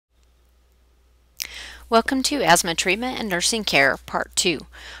Welcome to Asthma Treatment and Nursing Care, Part 2.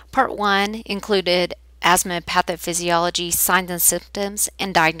 Part 1 included asthma pathophysiology, signs and symptoms,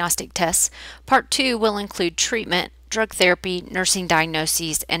 and diagnostic tests. Part 2 will include treatment, drug therapy, nursing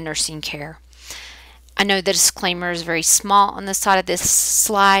diagnoses, and nursing care. I know the disclaimer is very small on the side of this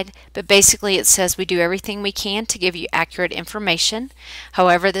slide, but basically it says we do everything we can to give you accurate information.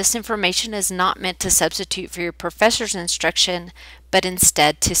 However, this information is not meant to substitute for your professor's instruction, but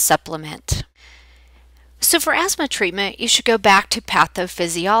instead to supplement. So for asthma treatment, you should go back to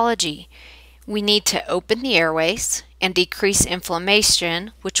pathophysiology. We need to open the airways and decrease inflammation,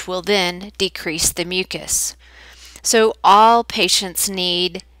 which will then decrease the mucus. So all patients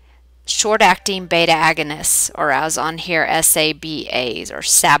need short-acting beta agonists, or as on here, SABAs, or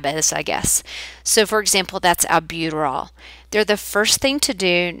SABAs, I guess. So for example, that's albuterol. They're the first thing to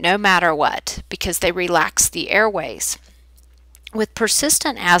do no matter what, because they relax the airways. With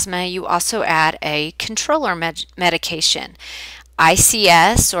persistent asthma, you also add a controller medication,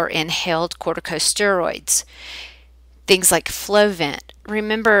 ICS or inhaled corticosteroids, things like Flovent.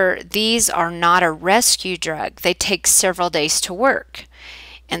 Remember, these are not a rescue drug. They take several days to work.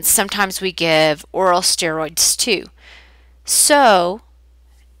 And sometimes we give oral steroids too. So,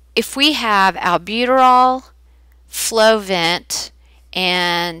 if we have albuterol, Flovent,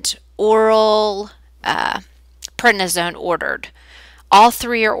 and oral prednisone ordered, all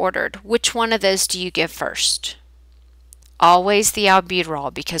three are ordered, which one of those do you give first? Always the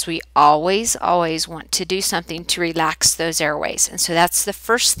albuterol, because we always want to do something to relax those airways. And so that's the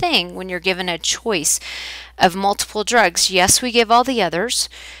first thing when you're given a choice of multiple drugs. Yes, we give all the others,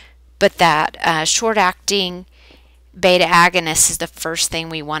 but that short-acting beta agonist is the first thing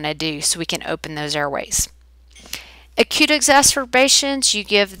we want to do so we can open those airways. Acute exacerbations, you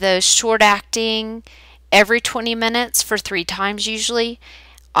give the short-acting every 20 minutes for 3 times usually.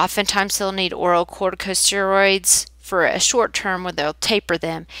 Oftentimes they'll need oral corticosteroids for a short term where they'll taper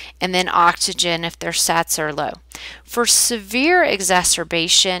them, and then oxygen if their SATs are low. For severe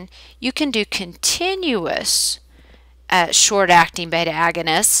exacerbation, you can do continuous short-acting beta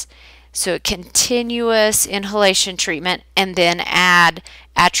agonists, so a continuous inhalation treatment, and then add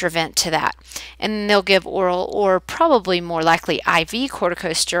Atrovent to that. And they'll give oral or probably more likely IV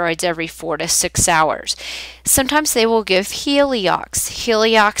corticosteroids every 4 to 6 hours. Sometimes they will give Heliox.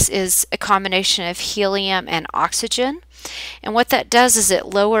 Heliox is a combination of helium and oxygen. And what that does is it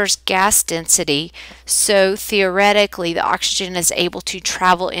lowers gas density, so theoretically the oxygen is able to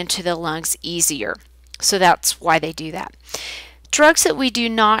travel into the lungs easier. So that's why they do that. Drugs that we do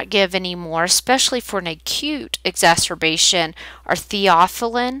not give anymore, especially for an acute exacerbation, are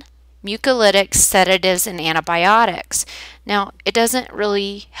theophylline, mucolytics, sedatives, and antibiotics. Now, it doesn't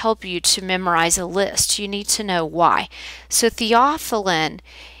really help you to memorize a list. You need to know why. So theophylline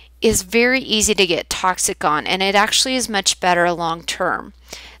is very easy to get toxic on, and it actually is much better long term.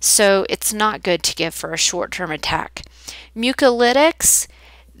 So it's not good to give for a short-term attack. Mucolytics,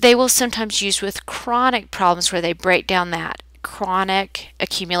 they will sometimes use with chronic problems where they break down that chronic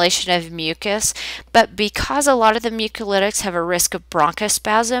accumulation of mucus, but because a lot of the mucolytics have a risk of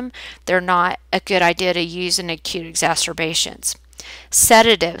bronchospasm, they're not a good idea to use in acute exacerbations.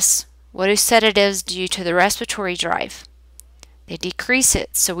 Sedatives. What do sedatives do to the respiratory drive? They decrease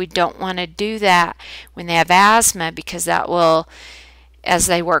it, so we don't want to do that when they have asthma, because that will, as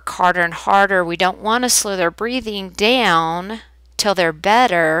they work harder and harder, we don't want to slow their breathing down till they're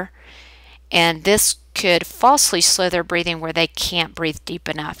better, and this could falsely slow their breathing where they can't breathe deep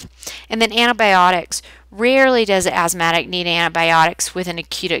enough. And then antibiotics. Rarely does an asthmatic need antibiotics with an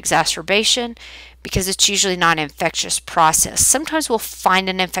acute exacerbation because it's usually not an infectious process. Sometimes we'll find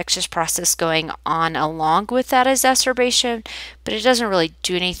an infectious process going on along with that exacerbation, but it doesn't really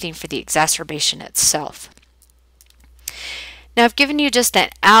do anything for the exacerbation itself. Now, I've given you just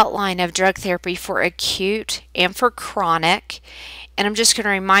an outline of drug therapy for acute and for chronic, and I'm just going to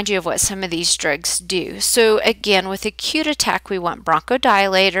remind you of what some of these drugs do. So again, with acute attack, we want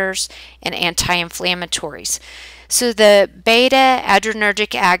bronchodilators and anti-inflammatories. So the beta adrenergic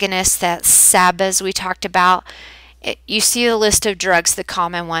agonists, that SABAs we talked about, you see the list of drugs, the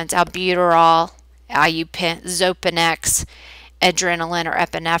common ones: albuterol, Iupent, Xopenex, adrenaline, or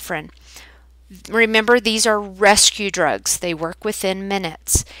epinephrine. Remember, these are rescue drugs. They work within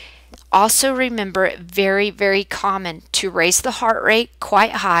minutes. Also remember, very common to raise the heart rate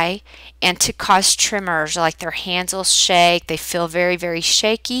quite high and to cause tremors, like their hands will shake, they feel very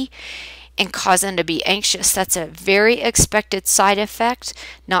shaky, and cause them to be anxious. That's a very expected side effect,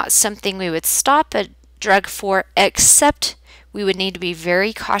 not something we would stop a drug for, except We would need to be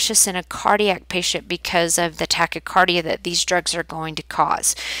very cautious in a cardiac patient because of the tachycardia that these drugs are going to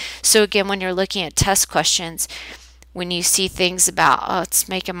cause. So again, when you're looking at test questions, when you see things about, oh, it's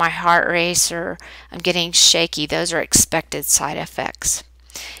making my heart race or I'm getting shaky, those are expected side effects.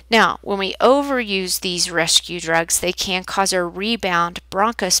 Now, when we overuse these rescue drugs, they can cause a rebound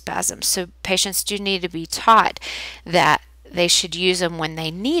bronchospasm. So patients do need to be taught that they should use them when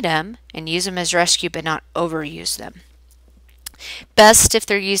they need them and use them as rescue, but not overuse them. Best if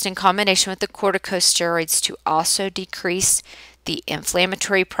they're used in combination with the corticosteroids to also decrease the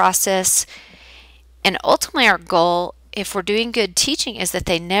inflammatory process. And ultimately our goal, if we're doing good teaching, is that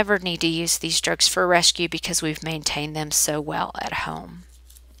they never need to use these drugs for rescue because we've maintained them so well at home.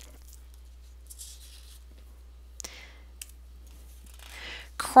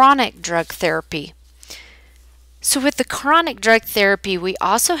 Chronic drug therapy. So with the chronic drug therapy, we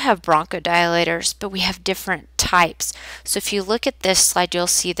also have bronchodilators, but we have different types. So if you look at this slide, you'll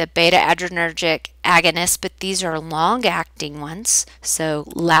see the beta-adrenergic agonists, but these are long-acting ones, so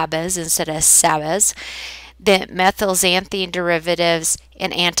LABAs instead of SABAs. Then methylxanthine derivatives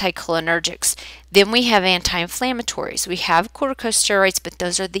and anticholinergics. Then we have anti-inflammatories. We have corticosteroids, but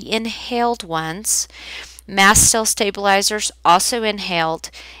those are the inhaled ones. Mast cell stabilizers, also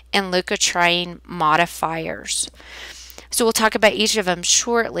inhaled, and leukotriene modifiers. So we'll talk about each of them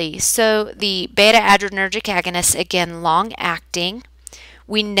shortly. So the beta-adrenergic agonists, again, long-acting.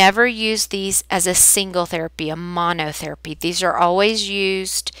 We never use these as a single therapy, a monotherapy. These are always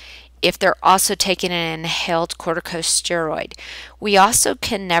used if they're also taking an inhaled corticosteroid. We also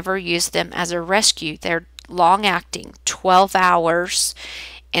can never use them as a rescue. They're long-acting, 12 hours,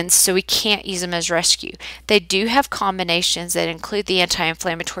 and so we can't use them as rescue. They do have combinations that include the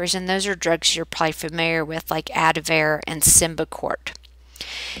anti-inflammatories, and those are drugs you're probably familiar with, like Advair and Symbicort.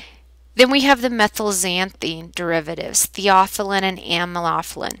 Then we have the methylxanthine derivatives, theophylline and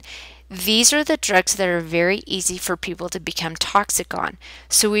amylophylline. These are the drugs that are very easy for people to become toxic on.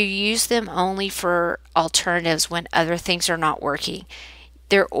 So we use them only for alternatives when other things are not working.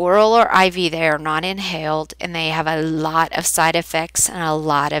 They're oral or IV, they are not inhaled, and they have a lot of side effects and a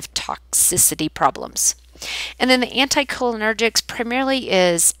lot of toxicity problems. And then the anticholinergics primarily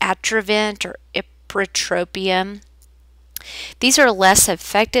is Atrovent or ipratropium. These are less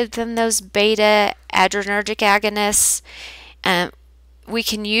effective than those beta-adrenergic agonists. We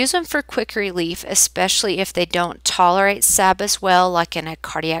can use them for quick relief, especially if they don't tolerate SABAs well, like in a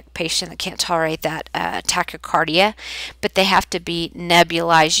cardiac patient that can't tolerate that tachycardia, but they have to be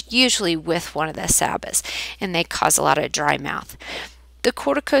nebulized, usually with one of the SABAs, and they cause a lot of dry mouth. The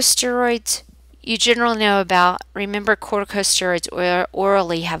corticosteroids you generally know about. Remember, corticosteroids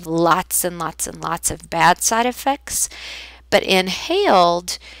orally have lots and lots and lots of bad side effects, but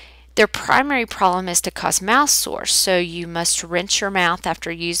inhaled, their primary problem is to cause mouth sores, so you must rinse your mouth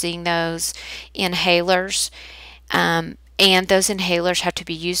after using those inhalers. And those inhalers have to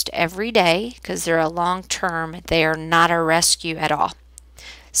be used every day because they're a long-term. They are not a rescue at all.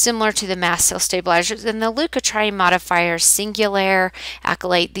 Similar to the mast cell stabilizers and the leukotriene modifiers, Singulair,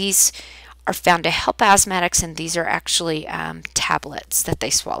 Accolade, these are found to help asthmatics, and these are actually tablets that they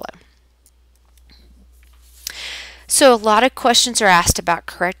swallow. So a lot of questions are asked about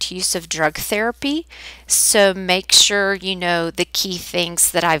correct use of drug therapy, so make sure you know the key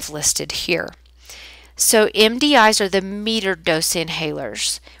things that I've listed here. So MDIs are the meter dose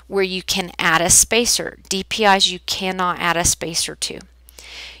inhalers where you can add a spacer. DPIs you cannot add a spacer to.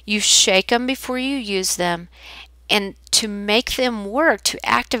 You shake them before you use them, and to make them work, to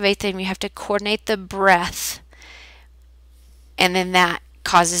activate them, you have to coordinate the breath, and then that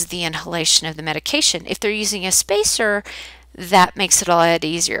causes the inhalation of the medication. If they're using a spacer, that makes it a lot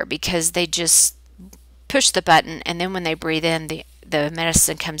easier because they just push the button, and then when they breathe in, the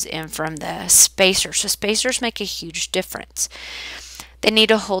medicine comes in from the spacer. So spacers make a huge difference. They need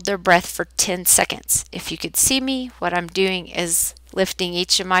to hold their breath for 10 seconds. If you could see me, what I'm doing is lifting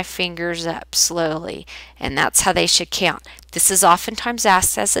each of my fingers up slowly, and that's how they should count. This is oftentimes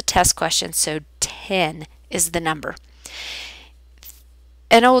asked as a test question, so 10 is the number.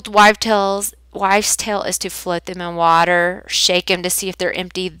 An old wives' tale is to float them in water, shake them to see if they're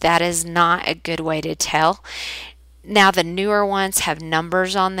empty. That is not a good way to tell. Now the newer ones have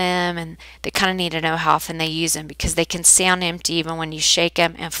numbers on them, and they kind of need to know how often they use them because they can sound empty even when you shake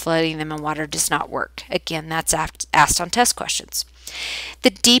them, and floating them in water does not work. Again, that's asked on test questions.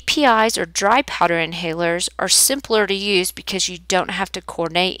 The DPIs or dry powder inhalers are simpler to use because you don't have to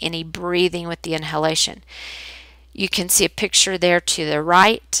coordinate any breathing with the inhalation. You can see a picture there to the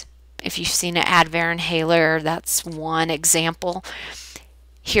right. If you've seen an Advair inhaler, that's one example.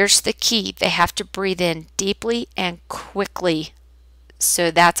 Here's the key. They have to breathe in deeply and quickly.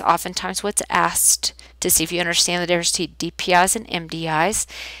 So that's oftentimes what's asked to see if you understand the difference between DPIs and MDIs.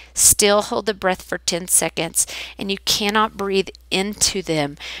 Still hold the breath for 10 seconds, and you cannot breathe into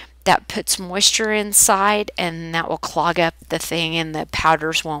them. That puts moisture inside, and that will clog up the thing, and the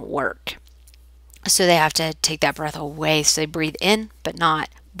powders won't work. So they have to take that breath away. So they breathe in, but not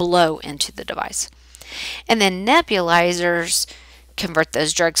blow into the device. And then nebulizers convert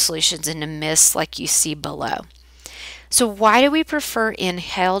those drug solutions into mist like you see below. So why do we prefer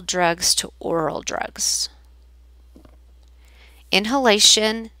inhaled drugs to oral drugs?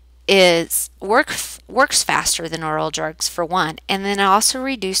 Inhalation works faster than oral drugs, for one, and then it also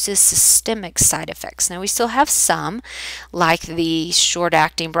reduces systemic side effects. Now we still have some, like the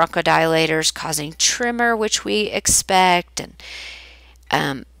short-acting bronchodilators causing tremor, which we expect,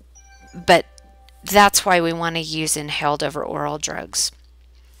 but that's why we want to use inhaled over oral drugs.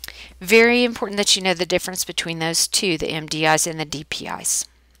 Very important that you know the difference between those two, the MDIs and the DPIs.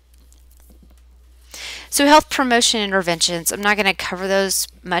 So health promotion interventions, I'm not going to cover those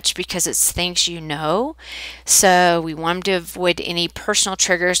much because it's things you know. So we want them to avoid any personal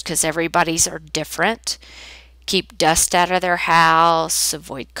triggers because everybody's are different. Keep dust out of their house,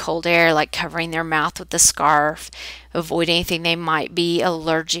 avoid cold air like covering their mouth with a scarf, avoid anything they might be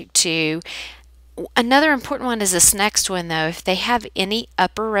allergic to. Another important one is this next one, though. If they have any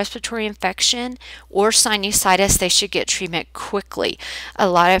upper respiratory infection or sinusitis, they should get treatment quickly. A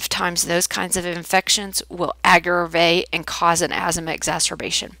lot of times those kinds of infections will aggravate and cause an asthma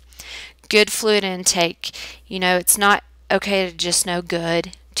exacerbation. Good fluid intake. You know, it's not okay to just know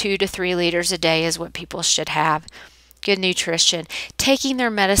good. 2 to 3 liters a day is what people should have. Good nutrition. Taking their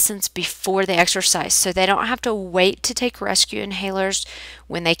medicines before they exercise so they don't have to wait to take rescue inhalers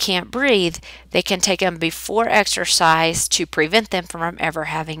when they can't breathe. They can take them before exercise to prevent them from ever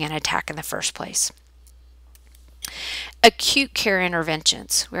having an attack in the first place. Acute care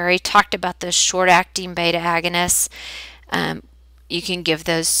interventions. We already talked about those short-acting beta agonists. You can give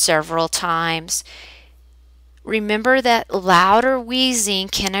those several times. Remember that loud or wheezing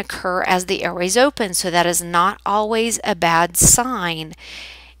can occur as the airways open, so that is not always a bad sign.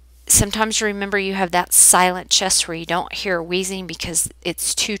 Sometimes remember you have that silent chest where you don't hear wheezing because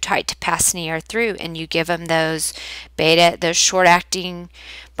it's too tight to pass any air through, and you give them those short-acting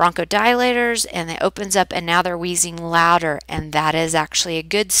bronchodilators, and it opens up and now they're wheezing louder, and that is actually a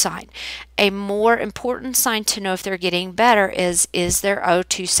good sign. A more important sign to know if they're getting better is their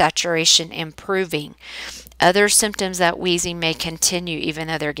O2 saturation improving? Other symptoms that wheezing may continue even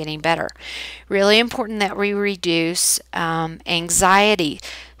though they're getting better. Really important that we reduce anxiety.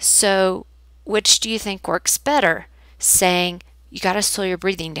 So which do you think works better? Saying, you got to slow your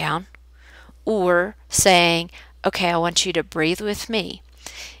breathing down, or saying, okay, I want you to breathe with me.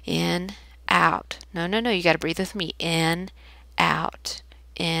 In, out. No, you got to breathe with me. In, out.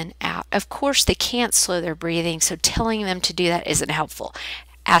 In, out. Of course, they can't slow their breathing, so telling them to do that isn't helpful.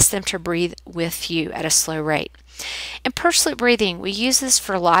 Ask them to breathe with you at a slow rate. And pursed breathing, we use this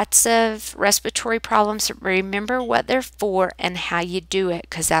for lots of respiratory problems. Remember what they're for and how you do it,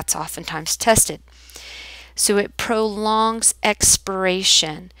 because that's oftentimes tested. So it prolongs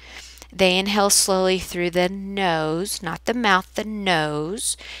expiration. They inhale slowly through the nose, not the mouth, the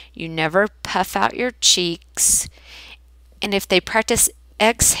nose. You never puff out your cheeks. And if they practice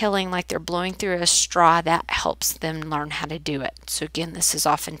exhaling like they're blowing through a straw, that helps them learn how to do it. So again, this is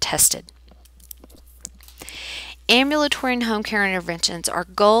often tested. Ambulatory and home care interventions, our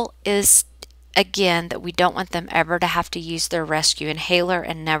goal is, again, that we don't want them ever to have to use their rescue inhaler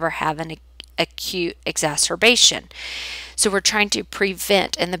and never have an acute exacerbation. So we're trying to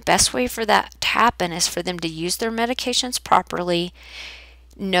prevent, and the best way for that to happen is for them to use their medications properly,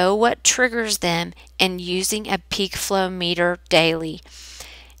 know what triggers them, and using a peak flow meter daily.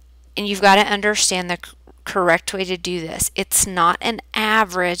 And you've got to understand the correct way to do this. It's not an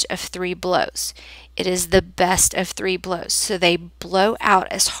average of 3 blows. It is the best of 3 blows. So they blow out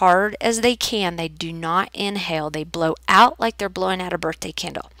as hard as they can. They do not inhale. They blow out like they're blowing out a birthday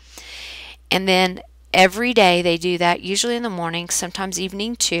candle. And then every day they do that, usually in the morning, sometimes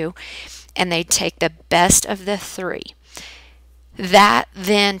evening too, and they take the best of the 3. That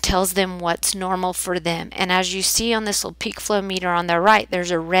then tells them what's normal for them. And as you see on this little peak flow meter on the right, there's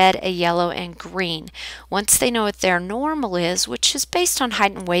a red, a yellow, and green. Once they know what their normal is, which is based on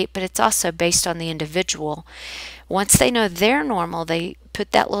height and weight, but it's also based on the individual. Once they know their normal, they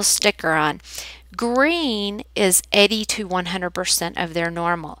put that little sticker on. Green is 80 to 100% of their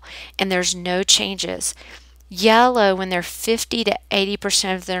normal, and there's no changes. Yellow when they're 50 to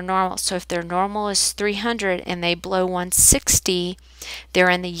 80% of their normal. So if their normal is 300 and they blow 160, they're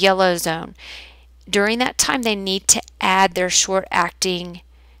in the yellow zone. During that time, they need to add their short-acting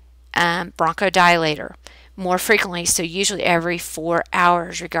bronchodilator more frequently, so usually every 4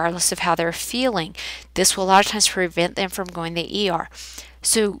 hours, regardless of how they're feeling. This will a lot of times prevent them from going to the ER.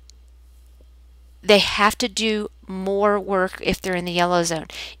 So they have to do more work if they're in the yellow zone.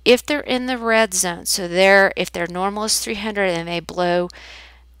 If they're in the red zone, so if their normal is 300 and they blow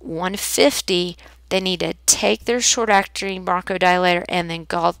 150, they need to take their short-acting bronchodilator and then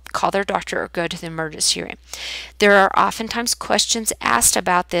call their doctor or go to the emergency room. There are oftentimes questions asked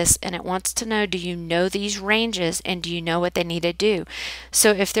about this, and it wants to know, do you know these ranges and do you know what they need to do?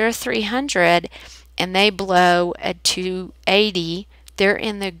 So if they're 300 and they blow a 280, they're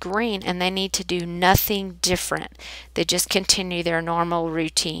in the green and they need to do nothing different. They just continue their normal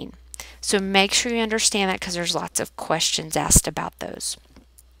routine. So make sure you understand that, because there's lots of questions asked about those.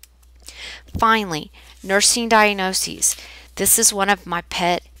 Finally, nursing diagnoses. This is one of my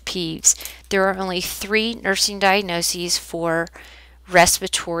pet peeves. There are only 3 nursing diagnoses for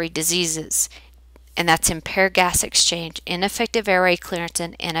respiratory diseases, and that's impaired gas exchange, ineffective airway clearance,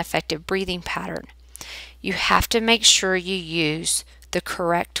 and ineffective breathing pattern. You have to make sure you use the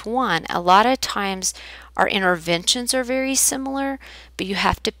correct one. A lot of times our interventions are very similar, but you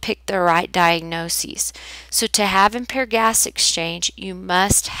have to pick the right diagnoses. So to have impaired gas exchange, you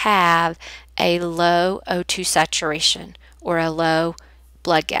must have a low O2 saturation or a low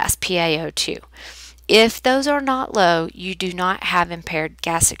blood gas, PaO2. If those are not low, you do not have impaired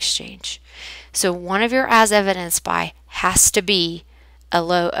gas exchange. So one of your as evidenced by has to be a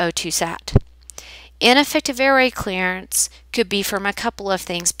low O2 sat. Ineffective airway clearance could be from a couple of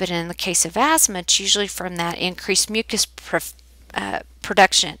things, but in the case of asthma, it's usually from that increased mucus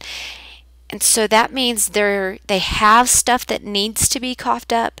production. And so that means they have stuff that needs to be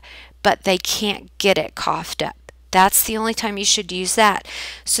coughed up, but they can't get it coughed up. That's the only time you should use that.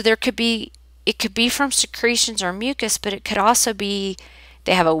 So it could be from secretions or mucus, but it could also be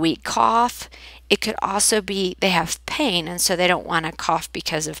they have a weak cough. It could also be they have pain, and so they don't want to cough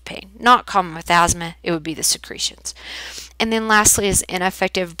because of pain. Not common with asthma, it would be the secretions. And then lastly is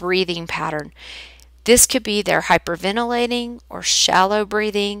ineffective breathing pattern. This could be they're hyperventilating or shallow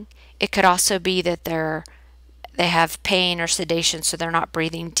breathing. It could also be that they have pain or sedation, so they're not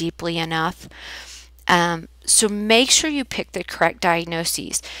breathing deeply enough. So make sure you pick the correct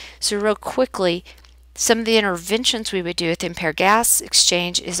diagnoses. So real quickly, some of the interventions we would do with impaired gas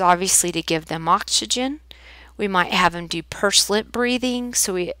exchange is obviously to give them oxygen. We might have them do pursed lip breathing,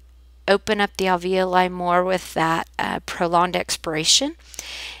 so we open up the alveoli more with that prolonged expiration.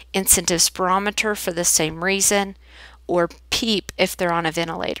 Incentive spirometer for the same reason, or PEEP if they're on a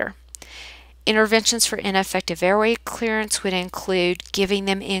ventilator. Interventions for ineffective airway clearance would include giving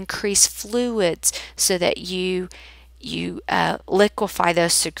them increased fluids so that you liquefy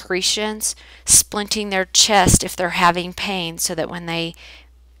those secretions, splinting their chest if they're having pain so that when they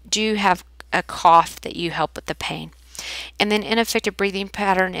do have a cough that you help with the pain. And then ineffective breathing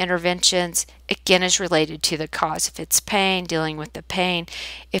pattern interventions, again, is related to the cause. If it's pain, dealing with the pain.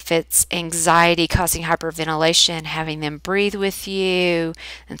 If it's anxiety causing hyperventilation, having them breathe with you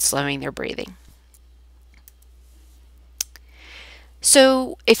and slowing their breathing.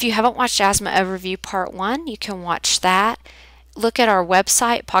 So if you haven't watched Asthma Overview Part 1, you can watch that. Look at our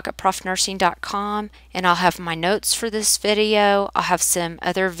website, pocketprofnursing.com, and I'll have my notes for this video. I'll have some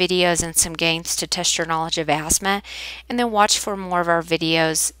other videos and some games to test your knowledge of asthma, and then watch for more of our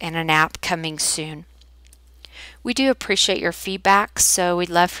videos and an app coming soon. We do appreciate your feedback, so we'd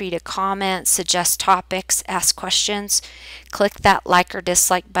love for you to comment, suggest topics, ask questions. Click that like or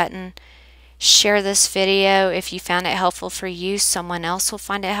dislike button. Share this video if you found it helpful for you. Someone else will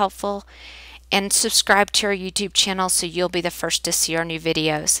find it helpful. And subscribe to our YouTube channel so you'll be the first to see our new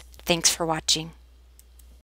videos. Thanks for watching.